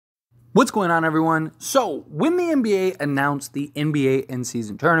What's going on, everyone? So, when the NBA announced the NBA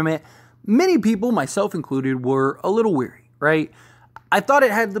in-season tournament, many people, myself included, were a little weary, right? I thought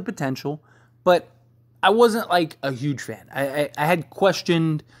it had the potential, but I wasn't like a huge fan. I had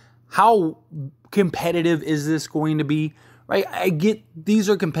questioned how competitive is this going to be, right? I get these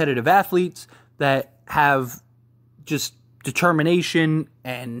are competitive athletes that have just determination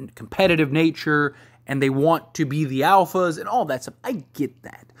and competitive nature, and they want to be the alphas and all that stuff. I get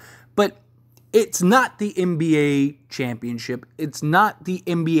that. But it's not the NBA championship. It's not the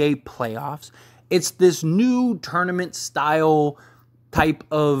NBA playoffs. It's this new tournament style type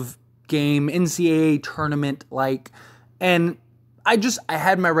of game, NCAA tournament like. And I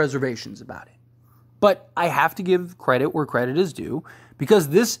had my reservations about it. But I have to give credit where credit is due, because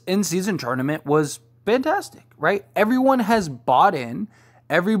this in-season tournament was fantastic, right? Everyone has bought in.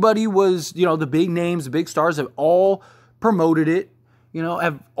 Everybody was, the big names, the big stars have all promoted it.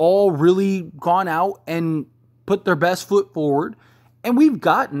 Have all really gone out and put their best foot forward. And we've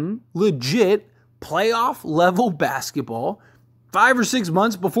gotten legit playoff level basketball 5 or 6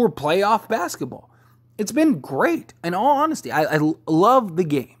 months before playoff basketball. It's been great. In all honesty, I love the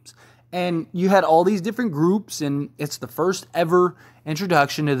games. And you had all these different groups, and it's the first ever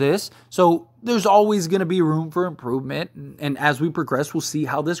introduction to this. So there's always going to be room for improvement. And as we progress, we'll see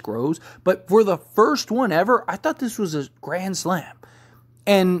how this grows. But for the first one ever, I thought this was a grand slam.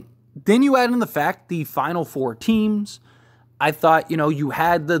 And then you add in the fact the Final Four teams. I thought, you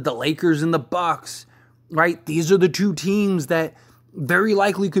had the Lakers and the Bucks, right? These are the two teams that very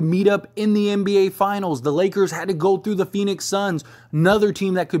likely could meet up in the NBA Finals. The Lakers had to go through the Phoenix Suns, another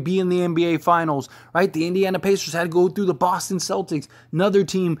team that could be in the NBA Finals, right? The Indiana Pacers had to go through the Boston Celtics, another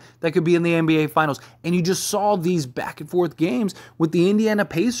team that could be in the NBA Finals. And you just saw these back and forth games with the Indiana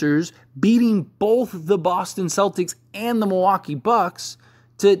Pacers beating both the Boston Celtics and the Milwaukee Bucks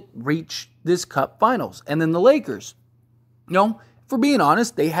to reach this Cup Finals. And then the Lakers, for being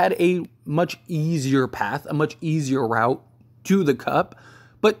honest, they had a much easier path, a much easier route to the Cup,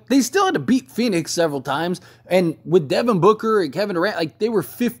 but they still had to beat Phoenix several times. And with Devin Booker and Kevin Durant, they were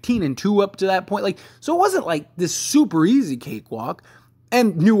 15-2 up to that point. So it wasn't like this super easy cakewalk.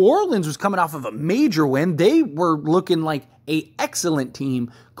 And New Orleans was coming off of a major win. They were looking like an excellent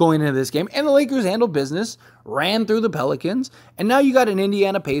team going into this game. And the Lakers handled business, ran through the Pelicans. And now you got an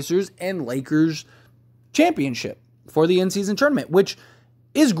Indiana Pacers and Lakers championship for the in-season tournament, which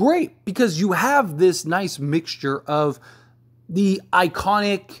is great because you have this nice mixture of the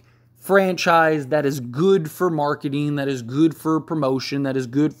iconic franchise that is good for marketing, that is good for promotion, that is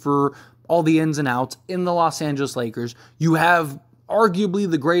good for all the ins and outs in the Los Angeles Lakers. You have arguably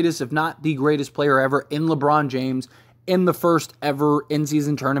the greatest, if not the greatest player ever in Lebron James in the first ever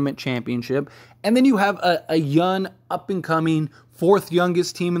in-season tournament championship. And then you have a young, up-and-coming, fourth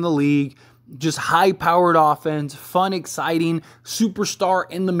youngest team in the league, just high-powered offense, fun, exciting, superstar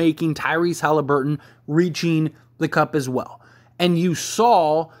in the making, Tyrese Haliburton reaching the cup as well. And you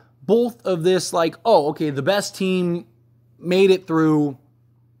saw both of this the best team made it through.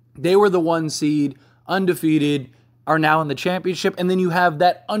 They were the 1 seed, undefeated, are now in the championship. And then you have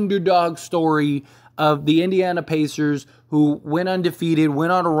that underdog story of the Indiana Pacers who went undefeated,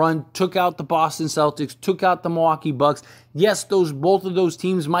 went on a run, took out the Boston Celtics, took out the Milwaukee Bucks. Yes, both of those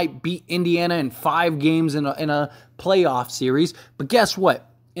teams might beat Indiana in 5 games in a playoff series. But guess what?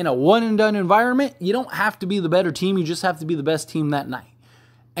 In a one-and-done environment, you don't have to be the better team. You just have to be the best team that night.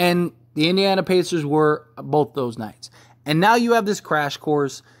 And the Indiana Pacers were both those nights. And now you have this crash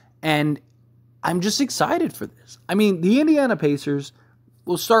course, and I'm just excited for this. I mean, the Indiana Pacers,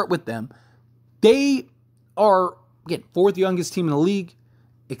 we'll start with them. They are, again, 4th youngest team in the league.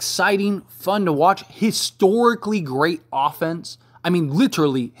 Exciting, fun to watch. Historically great offense. I mean,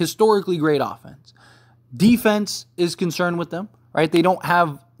 literally, historically great offense. Defense is concerned with them. Right? They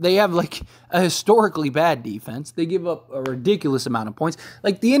have a historically bad defense. They give up a ridiculous amount of points.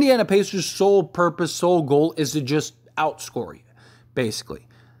 The Indiana Pacers' sole purpose, sole goal is to just outscore you, basically.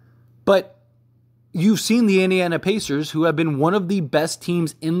 But you've seen the Indiana Pacers, who have been one of the best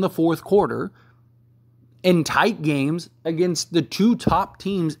teams in the fourth quarter, in tight games against the 2 top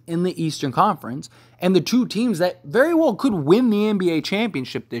teams in the Eastern Conference, and the 2 teams that very well could win the NBA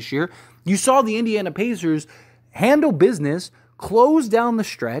championship this year. You saw the Indiana Pacers handle business, close down the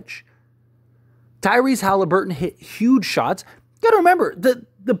stretch. Tyrese Haliburton hit huge shots. You got to remember,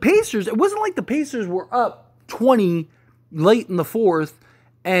 the Pacers, it wasn't like the Pacers were up 20 late in the fourth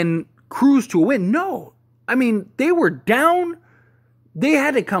and cruised to a win. No. I mean, they were down. They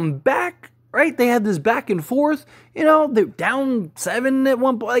had to come back, right? They had this back and forth. They're down 7 at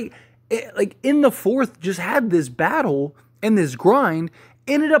one point. In the fourth, just had this battle and this grind.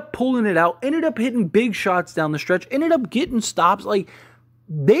 ended up pulling it out, ended up hitting big shots down the stretch, ended up getting stops. Like,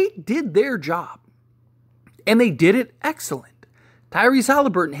 they did their job, and they did it excellent. Tyrese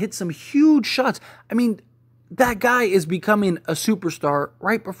Haliburton hit some huge shots. I mean, that guy is becoming a superstar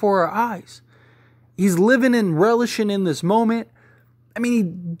right before our eyes. He's living and relishing in this moment. I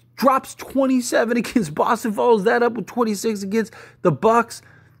mean, he drops 27 against Boston, follows that up with 26 against the Bucks.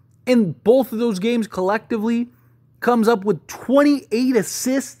 In both of those games collectively, comes up with 28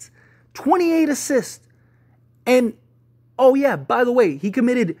 assists. 28 assists. And, oh yeah, by the way, he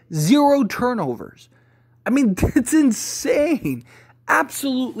committed 0 turnovers. I mean, that's insane.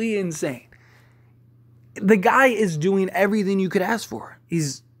 Absolutely insane. The guy is doing everything you could ask for.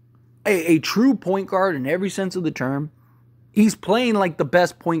 He's a true point guard in every sense of the term. He's playing like the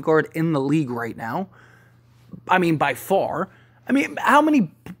best point guard in the league right now. I mean, by far. I mean, how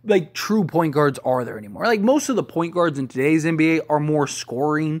many like true point guards are there anymore? Like, most of the point guards in today's NBA are more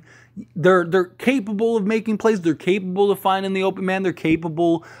scoring. They're capable of making plays. They're capable of finding the open man. They're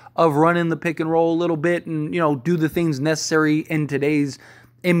capable of running the pick and roll a little bit and, do the things necessary in today's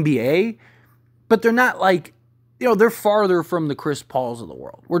NBA. But they're not like, they're farther from the Chris Pauls of the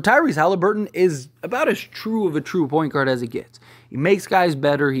world. Where Tyrese Haliburton is about as true of a true point guard as it gets. He makes guys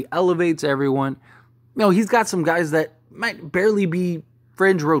better. He elevates everyone. He's got some guys that might barely be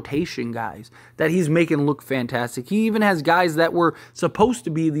fringe rotation guys that he's making look fantastic. He even has guys that were supposed to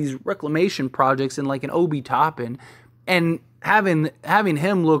be these reclamation projects in like an Obi Toppin, and having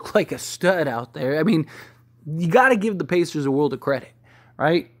him look like a stud out there. I mean, you got to give the Pacers a world of credit,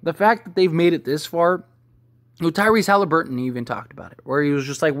 right? The fact that they've made it this far. Tyrese Haliburton even talked about it, where he was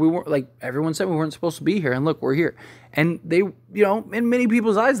just like, we weren't, like, everyone said we weren't supposed to be here, and look, we're here. And they, in many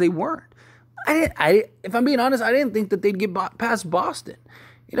people's eyes, they weren't. If I'm being honest, I didn't think that they'd get past Boston.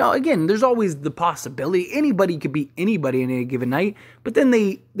 Again, there's always the possibility. Anybody could beat anybody in any given night. But then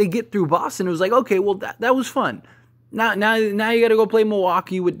they get through Boston. It was like, okay, well, that was fun. Now you got to go play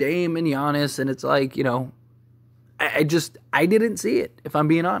Milwaukee with Dame and Giannis. And it's like, I didn't see it, if I'm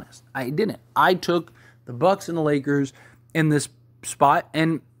being honest. I didn't. I took the Bucks and the Lakers in this spot,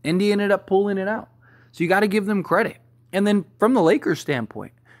 and Indy ended up pulling it out. So you got to give them credit. And then from the Lakers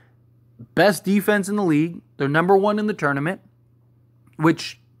standpoint, best defense in the league. They're number 1 in the tournament,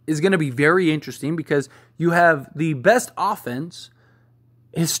 which is going to be very interesting because you have the best offense,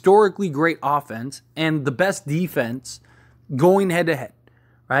 historically great offense, and the best defense going head-to-head,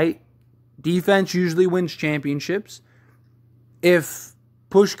 right? Defense usually wins championships. If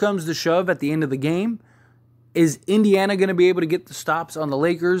push comes to shove at the end of the game, is Indiana going to be able to get the stops on the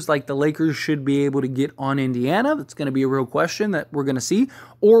Lakers like the Lakers should be able to get on Indiana? That's going to be a real question that we're going to see.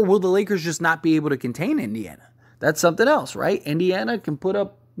 Or will the Lakers just not be able to contain Indiana? That's something else, right? Indiana can put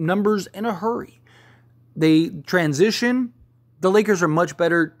up numbers in a hurry. They transition. The Lakers are much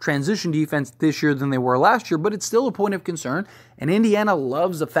better transition defense this year than they were last year, but it's still a point of concern. And Indiana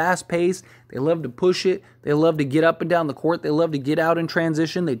loves the fast pace. They love to push it. They love to get up and down the court. They love to get out in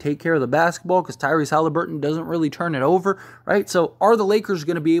transition. They take care of the basketball because Tyrese Haliburton doesn't really turn it over, right? So are the Lakers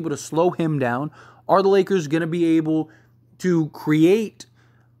going to be able to slow him down? Are the Lakers going to be able to create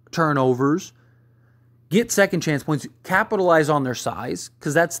turnovers, get second chance points, capitalize on their size?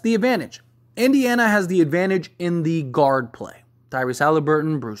 Because that's the advantage. Indiana has the advantage in the guard play. Tyrese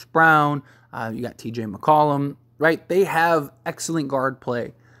Haliburton, Bruce Brown, you got TJ McCollum, right? They have excellent guard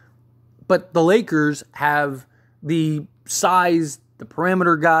play. But the Lakers have the size, the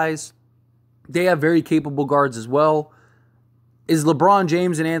perimeter guys. They have very capable guards as well. Is LeBron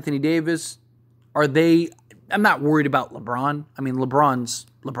James and Anthony Davis, I'm not worried about LeBron. I mean, LeBron's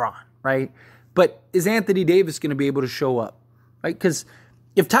LeBron, right? But is Anthony Davis going to be able to show up, right? Because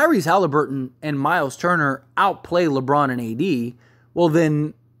if Tyrese Haliburton and Miles Turner outplay LeBron and AD, well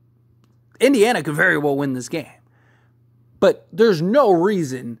then Indiana could very well win this game. But there's no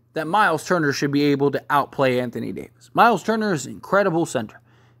reason that Miles Turner should be able to outplay Anthony Davis. Miles Turner is an incredible center.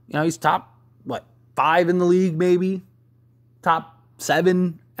 He's top, 5 in the league maybe? Top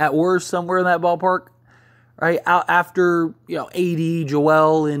 7 at worst, somewhere in that ballpark, right? Out after, AD,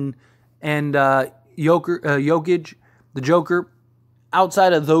 Joel, and Jokic, the Joker.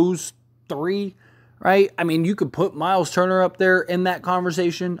 Outside of those 3, right? I mean, you could put Miles Turner up there in that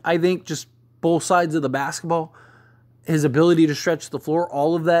conversation. I think just both sides of the basketball, his ability to stretch the floor,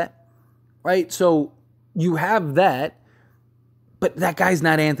 all of that, right? So you have that, but that guy's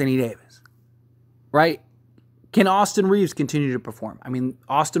not Anthony Davis, right? Can Austin Reeves continue to perform? I mean,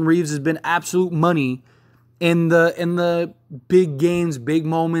 Austin Reeves has been absolute money in the big games, big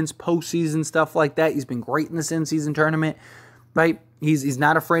moments, postseason, stuff like that. He's been great in this in-season tournament, right? He's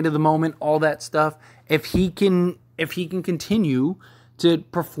not afraid of the moment, all that stuff. If he can continue to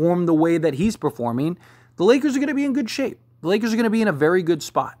perform the way that he's performing, the Lakers are going to be in good shape. The Lakers are going to be in a very good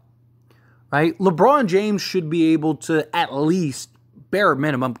spot, right? LeBron James should be able to at least, bare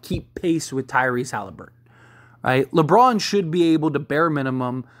minimum, keep pace with Tyrese Haliburton, right? LeBron should be able to, bare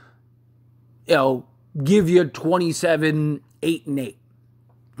minimum, give you 27, 8, and 8.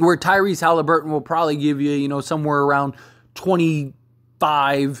 Where Tyrese Haliburton will probably give you, somewhere around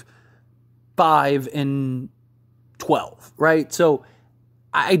 25, 5, and 12, right? So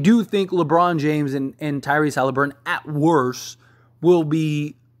I do think LeBron James and Tyrese Haliburton, at worst, will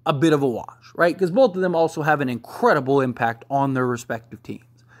be a bit of a wash, right? Because both of them also have an incredible impact on their respective teams.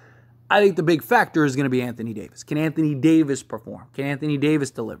 I think the big factor is going to be Anthony Davis. Can Anthony Davis perform? Can Anthony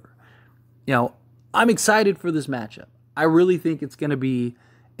Davis deliver? I'm excited for this matchup. I really think it's going to be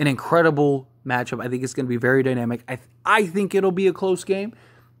an incredible matchup. I think it's going to be very dynamic. I think it'll be a close game.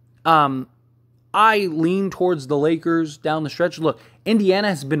 I lean towards the Lakers down the stretch. Look, Indiana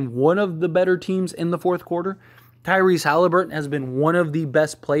has been one of the better teams in the fourth quarter. Tyrese Haliburton has been one of the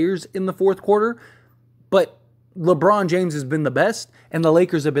best players in the fourth quarter. But LeBron James has been the best, and the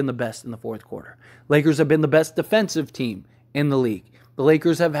Lakers have been the best in the fourth quarter. Lakers have been the best defensive team in the league. The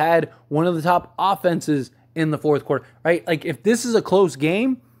Lakers have had one of the top offenses in the fourth quarter, right? Like, if this is a close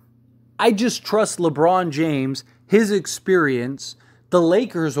game, I just trust LeBron James, his experience, the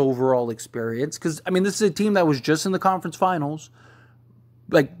Lakers' overall experience, because, this is a team that was just in the conference finals,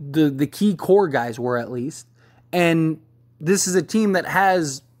 like the key core guys were at least, and this is a team that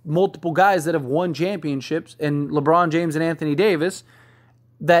has multiple guys that have won championships, and LeBron James and Anthony Davis,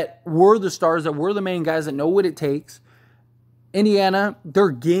 that were the stars, that were the main guys that know what it takes. Indiana, they're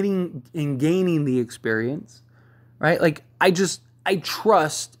gaining the experience, right? Like, I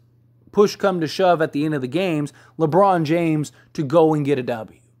trust, push come to shove at the end of the games, LeBron James to go and get a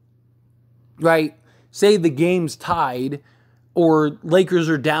W, right? Say the game's tied or Lakers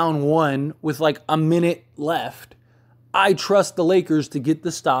are down 1 with like a minute left. I trust the Lakers to get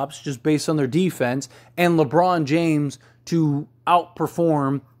the stops just based on their defense, and LeBron James to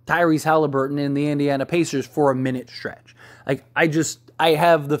outperform Tyrese Haliburton and the Indiana Pacers for a minute stretch. Like, I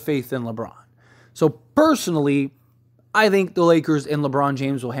have the faith in LeBron. So personally, I think the Lakers and LeBron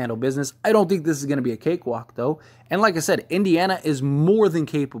James will handle business. I don't think this is going to be a cakewalk, though. And like I said, Indiana is more than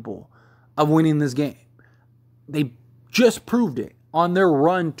capable of winning this game. They just proved it on their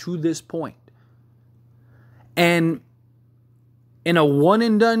run to this point. And in a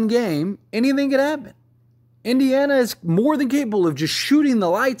one-and-done game, anything could happen. Indiana is more than capable of just shooting the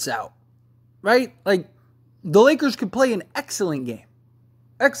lights out, right? Like, the Lakers could play an excellent game.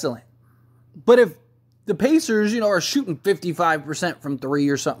 Excellent. But if the Pacers, are shooting 55% from 3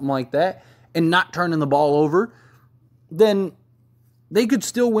 or something like that and not turning the ball over, then they could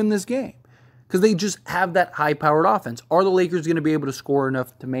still win this game because they just have that high-powered offense. Are the Lakers going to be able to score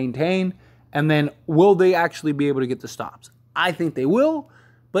enough to maintain? And then will they actually be able to get the stops? I think they will,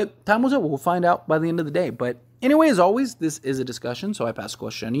 but time will tell. We'll find out by the end of the day. But anyway, as always, this is a discussion, so I pass the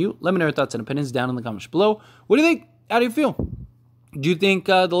question on to you. Let me know your thoughts and opinions down in the comments below. What do you think? How do you feel? Do you think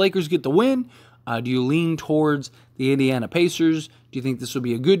the Lakers get the win? Do you lean towards the Indiana Pacers? Do you think this will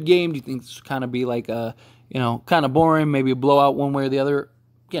be a good game? Do you think this will kind of be like a, kind of boring, maybe a blowout one way or the other?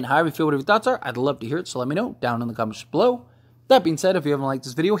 Again, however you feel, whatever your thoughts are, I'd love to hear it, so let me know down in the comments below. That being said, if you haven't liked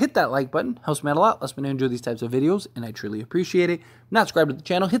this video, hit that like button. Helps me out a lot. Lets me know you enjoy these types of videos, and I truly appreciate it. If you're not subscribed to the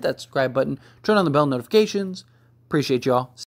channel, hit that subscribe button. Turn on the bell notifications. Appreciate y'all.